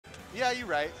Yeah, you're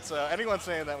right. So anyone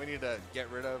saying that we need to get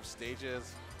rid of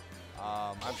stages,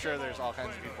 I'm sure there's all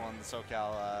kinds of people in the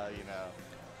SoCal,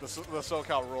 the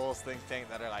SoCal rules think tank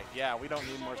that are like, yeah, we don't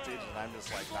need more stages. And I'm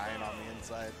just like dying on the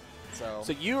inside. So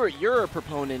you're a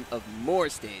proponent of more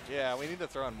stages. yeah, we need to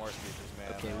throw in more stages,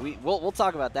 man. Okay, we'll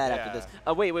talk about that after this.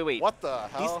 Wait. What the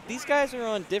hell? These guys are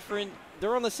on different.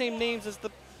 They're on the same names as the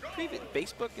previous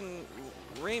Facebook and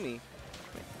Raimi.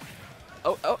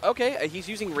 Oh, okay. He's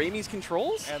using Raimi's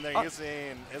controls. And they're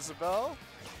using Isabelle.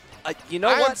 You know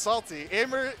what? I'm salty.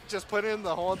 AEMehr just put in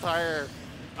the whole entire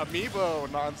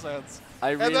amiibo nonsense,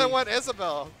 and really, then went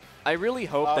Isabelle. I really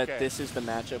hope Okay. that this is the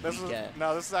matchup we get.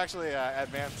 No, this is actually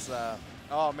advanced.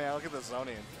 Oh man, look at this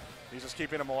zoning. He's just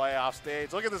keeping him away off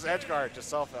stage. Look at this edge guard, just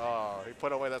self. Oh, he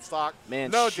put away that stock.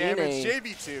 Man, no Shine, damage.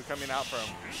 JB2 coming out from.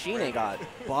 Shine got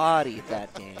bodied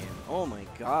that game. Oh my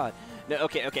god. No,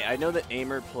 okay. I know that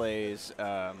AEMehr plays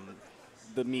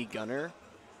the Me Gunner,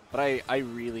 but I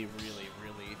really.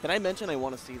 Did I mention I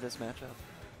want to see this matchup?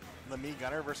 The Me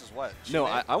Gunner versus what? No,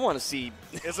 Shine? I want to see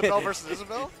Isabelle versus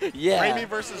Isabelle? Yeah. Raimi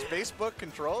versus Facebook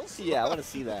controls? Yeah, I want to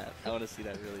see that. I want to see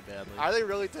that really badly. Are they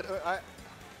really?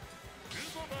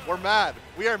 We're mad.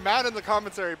 We are mad in the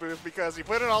commentary booth because he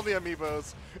put in all the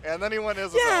amiibos and then he went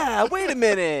Isabelle. Yeah, wait a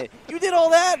minute. You did all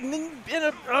that and then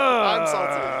I'm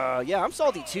salty. Yeah, I'm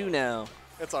salty too now.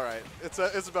 It's all right. It's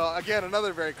Isabelle. Again,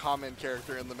 another very common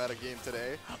character in the metagame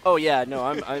today. Oh yeah, no,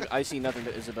 I see nothing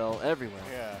but Isabelle everywhere.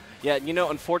 Yeah. Yeah, you know,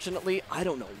 unfortunately, I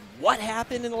don't know what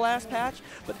happened in the last patch,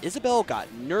 but Isabelle got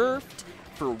nerfed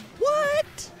for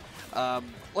what?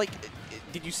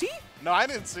 Did you see? No, I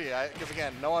didn't see it. Because,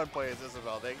 again, no one plays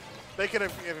Isabelle. They could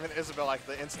have given Isabelle, like,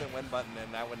 the instant win button,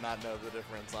 and I would not know the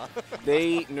difference.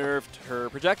 They nerfed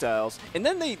her projectiles, and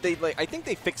then they I think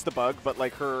they fixed the bug, but,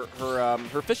 like, her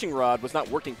fishing rod was not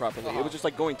working properly. It was just,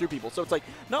 like, going through people. So it's like,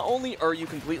 not only are you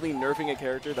completely nerfing a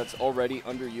character that's already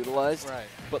underutilized, right,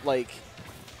 but, like,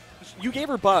 you gave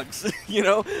her bugs, you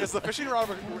know? Is the fishing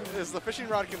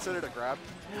rod considered a grab?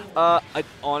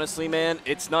 Honestly, man,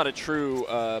 it's not a true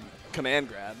command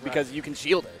grab because you can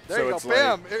shield it. There you go.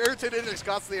 Bam! Irritated Index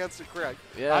got the answer correct.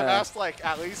 Yeah. I've asked like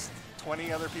at least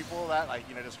 20 other people that, like,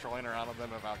 just trolling around with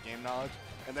them about game knowledge,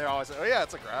 and they're always like, "Oh yeah,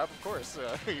 it's a grab, of course.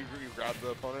 You grab the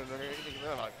opponent and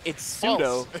everything." Like, it's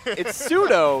pseudo. It's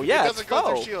pseudo. Yeah, it doesn't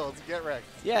go through shields. Get wrecked.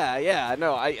 Yeah.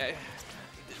 No,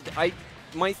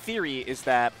 my theory is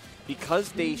that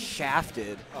because they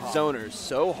shafted zoners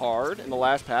so hard in the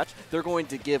last patch, they're going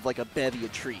to give like a bevy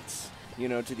of treats,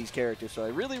 to these characters. So I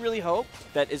really, really hope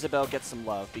that Isabelle gets some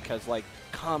love because, like,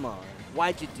 come on,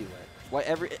 why'd you do it? Why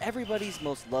everybody's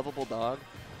most lovable dog?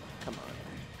 Come on.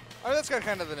 I mean, that's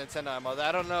kind of the Nintendo MO.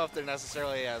 I don't know if they're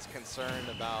necessarily as concerned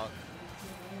about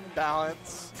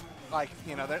balance. Like,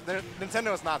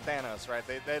 Nintendo is not Thanos, right?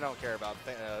 They don't care about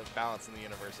balance in the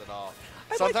universe at all.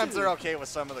 Sometimes they're okay with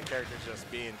some of the characters just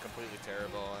being completely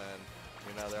terrible, and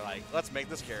they're like, let's make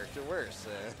this character worse.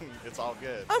 And it's all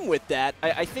good. I'm with that.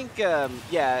 I think,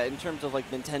 in terms of like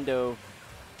Nintendo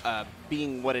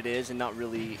being what it is and not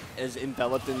really as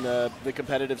enveloped in the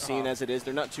competitive scene as it is,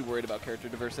 they're not too worried about character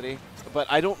diversity.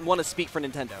 But I don't want to speak for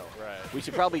Nintendo. Right. We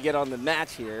should probably get on the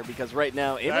match here because right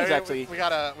now AEMehr's actually we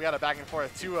got a back and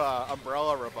forth, two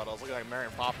umbrella rebuttals. Looking like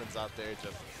Marion Poppins out there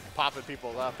just popping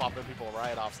people left, popping people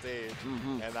right off stage,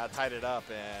 and that tied it up.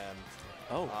 And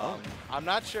I'm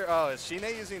not sure. Oh, is Shine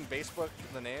using Facebook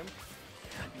the name?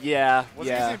 Yeah. Was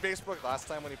he using Facebook last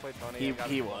time when he played Tony?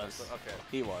 He was. Okay.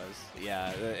 He was.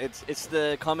 Yeah. It's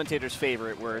the commentator's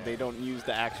favorite where they don't use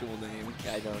the actual name.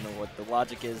 I don't know what the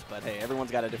logic is, but hey,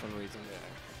 everyone's got a different reason. Yeah.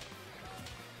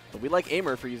 But we like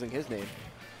AEMehr for using his name.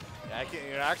 Yeah,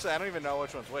 actually, I don't even know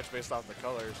which one's which based off the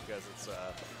colors because it's.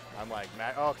 I'm like,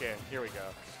 okay, here we go.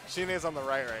 Shine's on the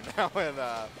right now, and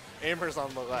AEMehr's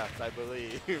on the left, I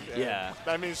believe. Yeah.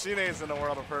 That means Shine's in a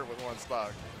world of hurt with one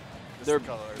stock.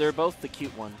 They're both the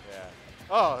cute one. Yeah.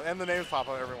 Oh, and the names pop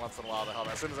up every once in a while to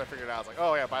help. As soon as I figured it out, I was like,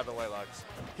 oh yeah, by the way, Lux,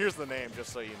 here's the name,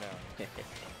 just so you know.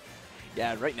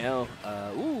 Yeah, right now,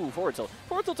 forward tilt.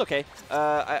 Forward tilt's okay.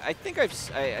 I think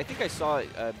I saw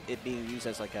it being used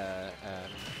as like a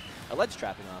ledge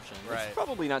trapping option. Right. It's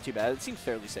probably not too bad. It seems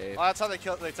fairly safe. Well, that's how they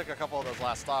took a couple of those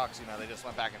last stocks. They just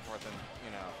went back and forth, and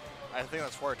I think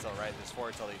that's forward tilt, right? They just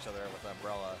forward tilt each other with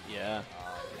umbrella. Yeah.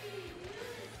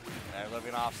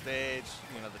 Living off stage,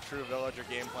 the true villager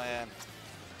game plan,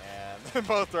 and they're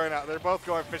both throwing out. They're both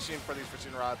going fishing for these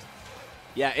fishing rods.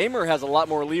 Yeah, AEMehr has a lot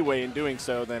more leeway in doing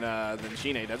so than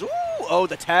Shine does. Ooh! Oh,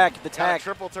 the tag, the Got a tag.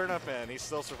 triple turnip in. He's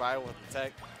still surviving with the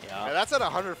tech. Yeah. And that's at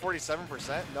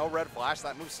 147%. No red flash.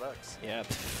 That move sucks. Yeah.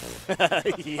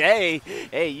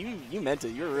 hey, you meant it.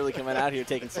 You were really coming out here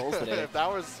taking souls today. if that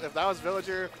was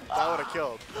Villager, that would have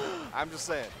killed. I'm just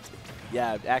saying.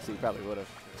 Yeah, actually, probably would have.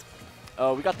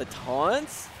 Oh, we got the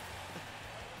taunts.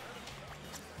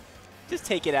 Just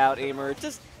take it out, AEMehr.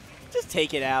 Just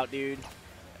take it out, dude.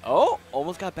 Oh,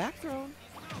 almost got back thrown.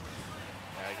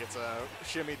 Yeah, gets a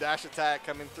shimmy dash attack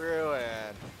coming through,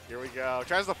 and here we go.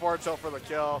 Tries the forward tilt for the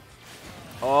kill.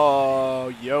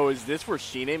 Oh, yo, is this where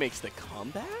Shine makes the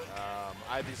comeback?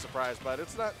 I'd be surprised, but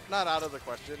it's not out of the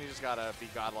question. You just gotta be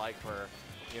godlike for,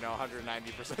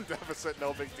 190% deficit,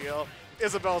 no big deal.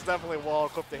 Isabelle's definitely well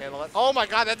equipped to handle it. Oh my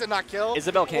God, that did not kill.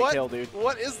 Isabelle can't kill, dude.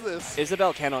 What is this?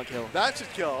 Isabelle cannot kill. That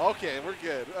should kill. Okay, we're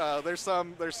good. There's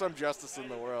some justice in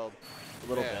the world. A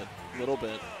little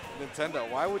bit. Nintendo,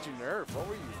 why would you nerf? What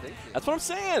were you thinking? That's what I'm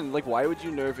saying. Like, why would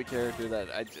you nerf a character that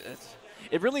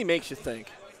it really makes you think.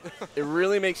 It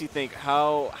really makes you think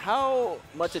how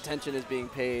much attention is being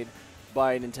paid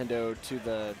by Nintendo to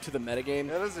the metagame.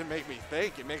 That doesn't make me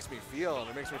think. It makes me feel, and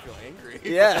it makes me feel angry.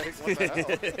 Yeah. Like, what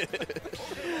the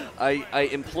hell? I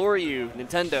implore you,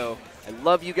 Nintendo. I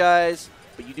love you guys,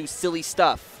 but you do silly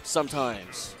stuff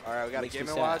sometimes. All right, we got Makes a me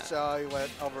Game & Watch. He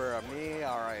went over me.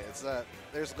 All right,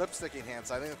 there's lipsticking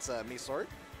hands. I think it's me sword.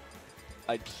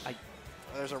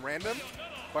 There's a random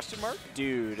question mark.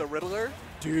 Dude. The Riddler.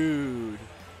 Dude.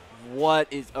 What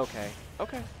is okay?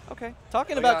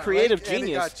 Talking about creative and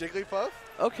genius. And he got Jigglypuff.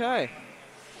 Okay.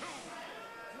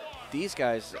 These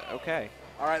guys. Okay.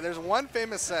 All right, there's one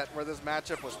famous set where this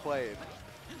matchup was played,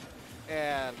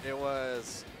 and it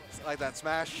was like that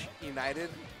Smash United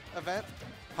event,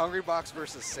 Hungrybox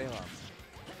versus Salem.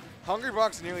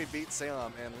 Hungrybox nearly beat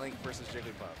Salem in Link versus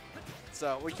Jigglypuff.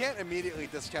 So we can't immediately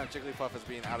discount Jigglypuff as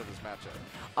being out of this matchup.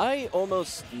 I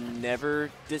almost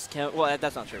never discount. Well,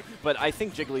 that's not true. But I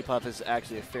think Jigglypuff is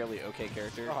actually a fairly okay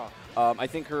character. I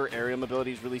think her aerial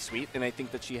mobility is really sweet, and I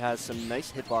think that she has some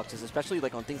nice hitboxes, especially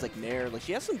like on things like Nair. Like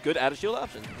she has some good out of shield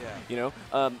options.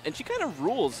 Yeah. And she kind of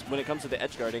rules when it comes to the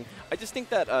edge guarding. I just think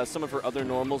that some of her other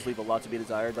normals leave a lot to be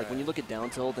desired. Like when you look at down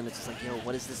tilt, and it's just like, yo,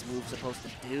 what is this move supposed to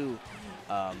do?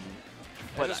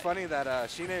 But it's just funny that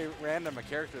Shine ran him a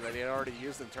character that he had already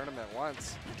used in tournament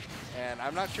once. And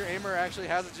I'm not sure AEMehr actually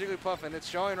has a Jigglypuff, and it's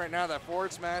showing right now that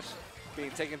forward smash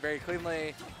being taken very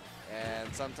cleanly.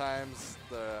 And sometimes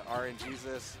the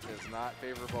RNGesus is not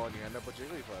favorable, and you end up with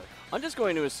Jigglypuff. I'm just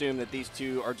going to assume that these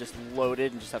two are just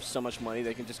loaded and just have so much money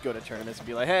they can just go to tournaments and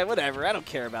be like, hey, whatever, I don't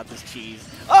care about this cheese.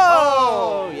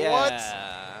 Oh, yeah.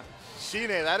 What? Shine,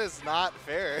 that is not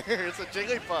fair. It's a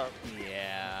Jigglypuff.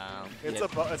 Yeah.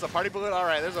 It's a party balloon. All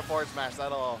right, there's a forward smash.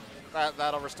 That'll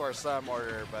restore some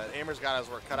order, but AEMehr's got his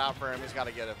work cut out for him. He's got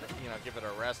to give it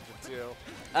a rest or two.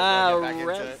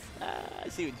 Rest. I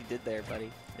see what you did there,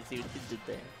 buddy. I see what you did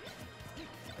there.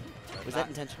 Was that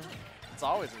intentional? It's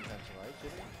always intentional,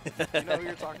 right? You know who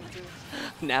you're talking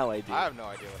to? Now I do. I have no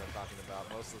idea what I'm talking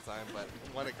about most of the time, but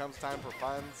when it comes time for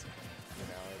funds,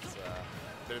 it's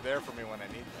they're there for me when I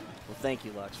need them. Well, thank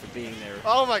you, Lux, for being there.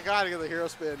 Oh my God! The hero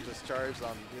spin just charged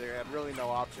on. They had really no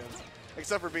options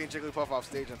except for being Jigglypuff off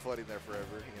stage and floating there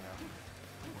forever.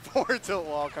 Forward tilt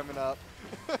wall coming up.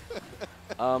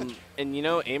 And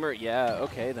AEMehr. Yeah.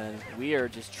 Okay, then we are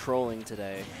just trolling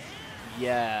today.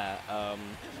 Yeah.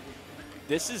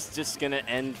 This is just gonna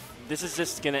end. This is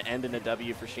just gonna end in a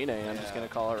W for Shine. I'm just gonna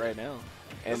call it right now.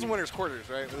 And this is winner's quarters,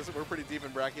 right? We're pretty deep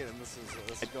in bracket, and this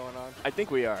is going on. I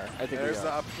think we are. There's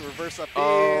the reverse up B.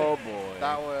 Oh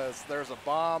boy. There's a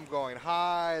bomb going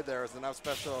high. There's an up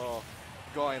special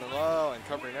going low and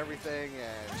covering everything,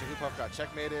 and Jigglypuff got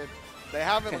checkmated. They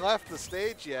haven't left the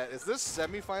stage yet. Is this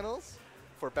semifinals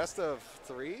for best of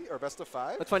 3 or best of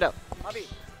 5? Let's find out. Bobby,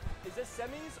 is this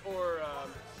semis or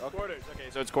quarters?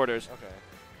 Okay, So it's quarters. Okay,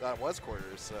 that was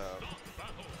quarters. So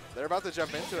they're about to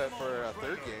jump into it for a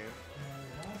third game.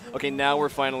 Okay, now we're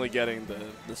finally getting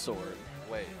the sword.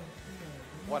 Wait,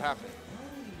 what happened?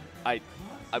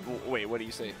 Wait, what do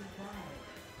you say?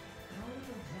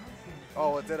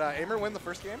 Oh, did AEMehr win the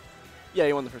first game? Yeah,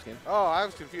 he won the first game. Oh, I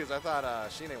was confused. I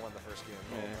thought Shine won the first game.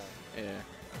 Yeah.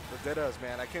 The Dittos,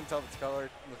 man. I couldn't tell the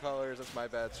colors. That's my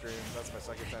bad stream. That's my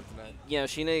second time tonight. Yeah,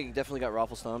 Shine definitely got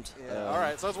raffle stomped. Yeah. All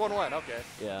right, so it's 1-1. Okay.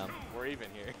 Yeah. We're even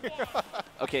here.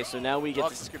 Okay, so now we get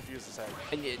Lux is confused as heck.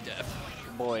 And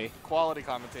boy. Quality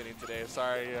commentating today.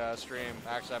 Sorry, stream.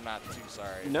 Actually, I'm not too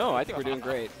sorry. No, I think we're doing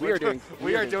great. We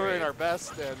are doing our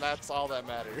best, and that's all that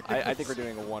matters. I think we're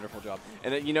doing a wonderful job.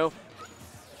 And then,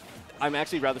 I'm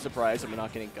actually rather surprised that we're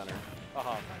not getting Gunner.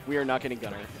 We are not getting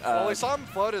Gunner. Well, we saw him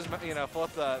float his,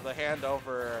 float the hand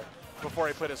over before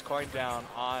he put his coin down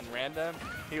on random.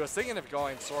 He was thinking of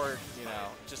going sword,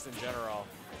 just in general.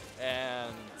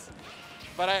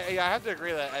 But I have to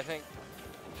agree that I think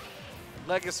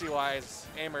legacy-wise,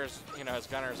 AEMehr's, his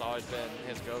gunner has always been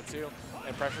his go-to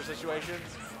in pressure situations.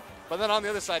 But then on the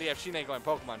other side, you have Shine going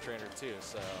Pokemon Trainer too.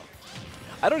 So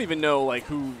I don't even know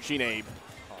who Shine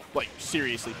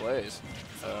seriously plays.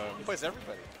 he plays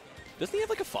everybody. Doesn't he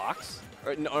have a fox?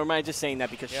 Or am I just saying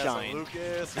that because He has Shine? a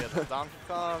Lucas, he has a Donkey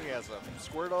Kong, he has a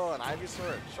Squirtle, an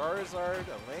Ivysaur, a Charizard,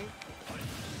 a Link.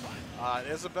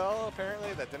 Isabelle,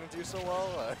 apparently, that didn't do so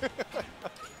well.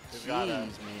 He's got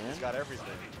everything.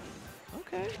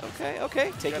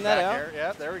 Okay. Taking that out. Here.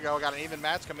 Yeah, there we go. Got an even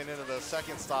match coming into the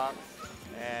second stop.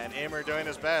 And AEMehr doing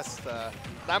his best.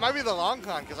 That might be the long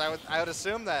con, because I would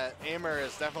assume that AEMehr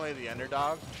is definitely the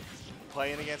underdog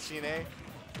playing against Shine.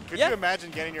 Could you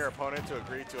imagine getting your opponent to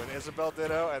agree to an Isabelle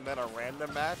Ditto and then a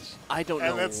random match? I don't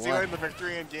know. And then stealing the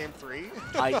victory in game 3?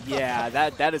 Yeah,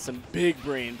 that is some big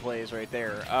brain plays right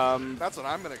there. That's what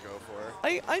I'm going to go for.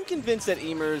 I'm convinced that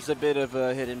AEMehr's a bit of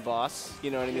a hidden boss.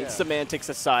 You know what I mean? Yeah. Semantics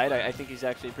aside, I think he's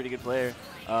actually a pretty good player.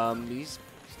 He's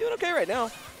doing okay right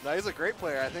now. No, he's a great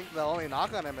player. I think the only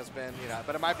knock on him has been,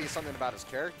 but it might be something about his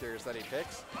characters that he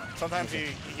picks. Sometimes he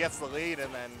gets the lead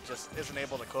and then just isn't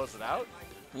able to close it out.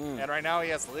 And right now he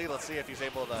has the lead. Let's see if he's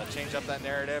able to change up that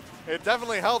narrative. It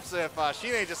definitely helps if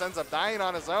Shine just ends up dying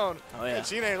on his own. Oh, yeah. And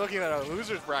Shine looking at a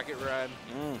loser's bracket run,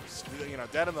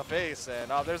 dead in the face.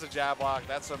 And there's a jab block.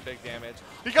 That's some big damage.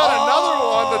 He got another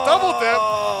one, the double dip.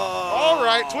 All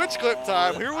right, Twitch clip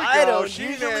time. Here we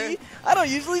go. I don't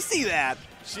usually see that.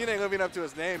 Shine living up to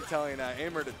his name, telling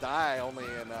AEMehr to die only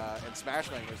in Smash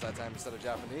language that time instead of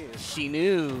Japanese. She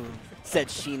knew,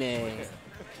 said Shine.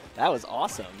 That was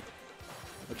awesome.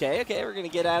 Okay, we're going to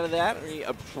get out of that.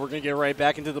 We're going to get right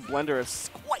back into the blender of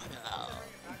Squirtle.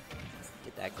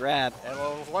 Get that grab. And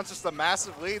once it's the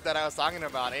massive lead that I was talking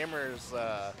about, AEMehr's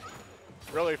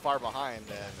really far behind.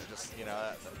 And just,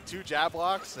 2 jab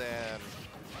blocks and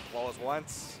what was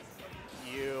once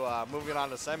you moving on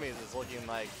to semis is looking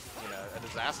like, a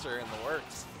disaster in the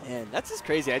works. Man, that's just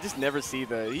crazy. I just never see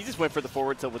he just went for the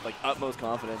forward tilt with utmost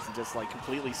confidence and just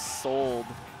completely sold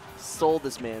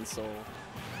this man's soul.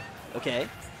 Okay.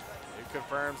 He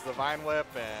confirms the Vine Whip,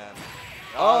 and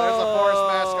there's a forward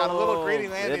smash. Got a little greedy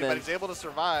landing, but he's able to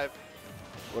survive.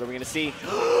 What are we going to see?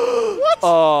 What?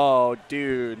 Oh,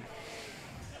 dude.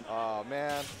 Oh,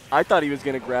 man. I thought he was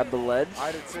going to grab the ledge.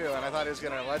 I did too, and I thought he was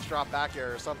going to ledge drop back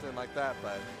air or something like that,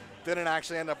 but didn't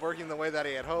actually end up working the way that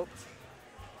he had hoped.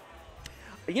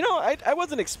 I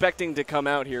wasn't expecting to come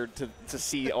out here to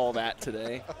see all that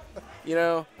today.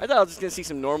 I thought I was just going to see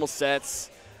some normal sets.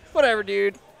 Whatever,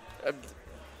 dude.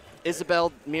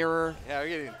 Isabelle, Mirror. Yeah, we're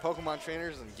getting Pokemon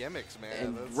trainers and gimmicks, man.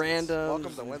 And randoms.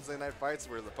 Welcome to Wednesday Night Fights,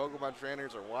 where the Pokemon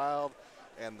trainers are wild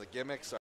and the gimmicks are